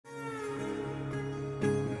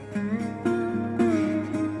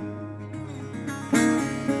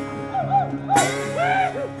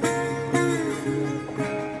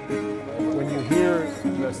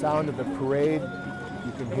sound of the parade.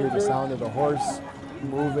 You can hear the sound of the horse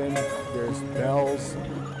moving. There's bells,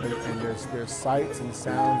 and there's sights and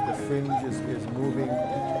sounds. The fringe is moving,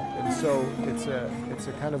 and so it's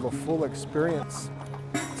a kind of a full experience.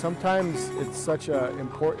 Sometimes it's such an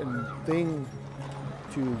important thing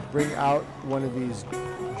to bring out one of these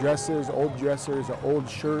dresses, old dressers, or old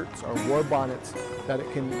shirts, or war bonnets, that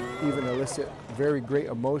it can even elicit very great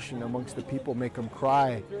emotion amongst the people, make them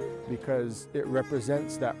cry, because it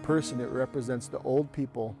represents that person, it represents the old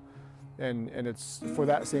people. And it's for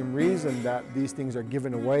that same reason that these things are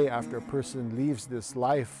given away after a person leaves this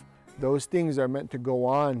life. Those things are meant to go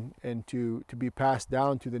on and to be passed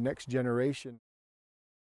down to the next generation.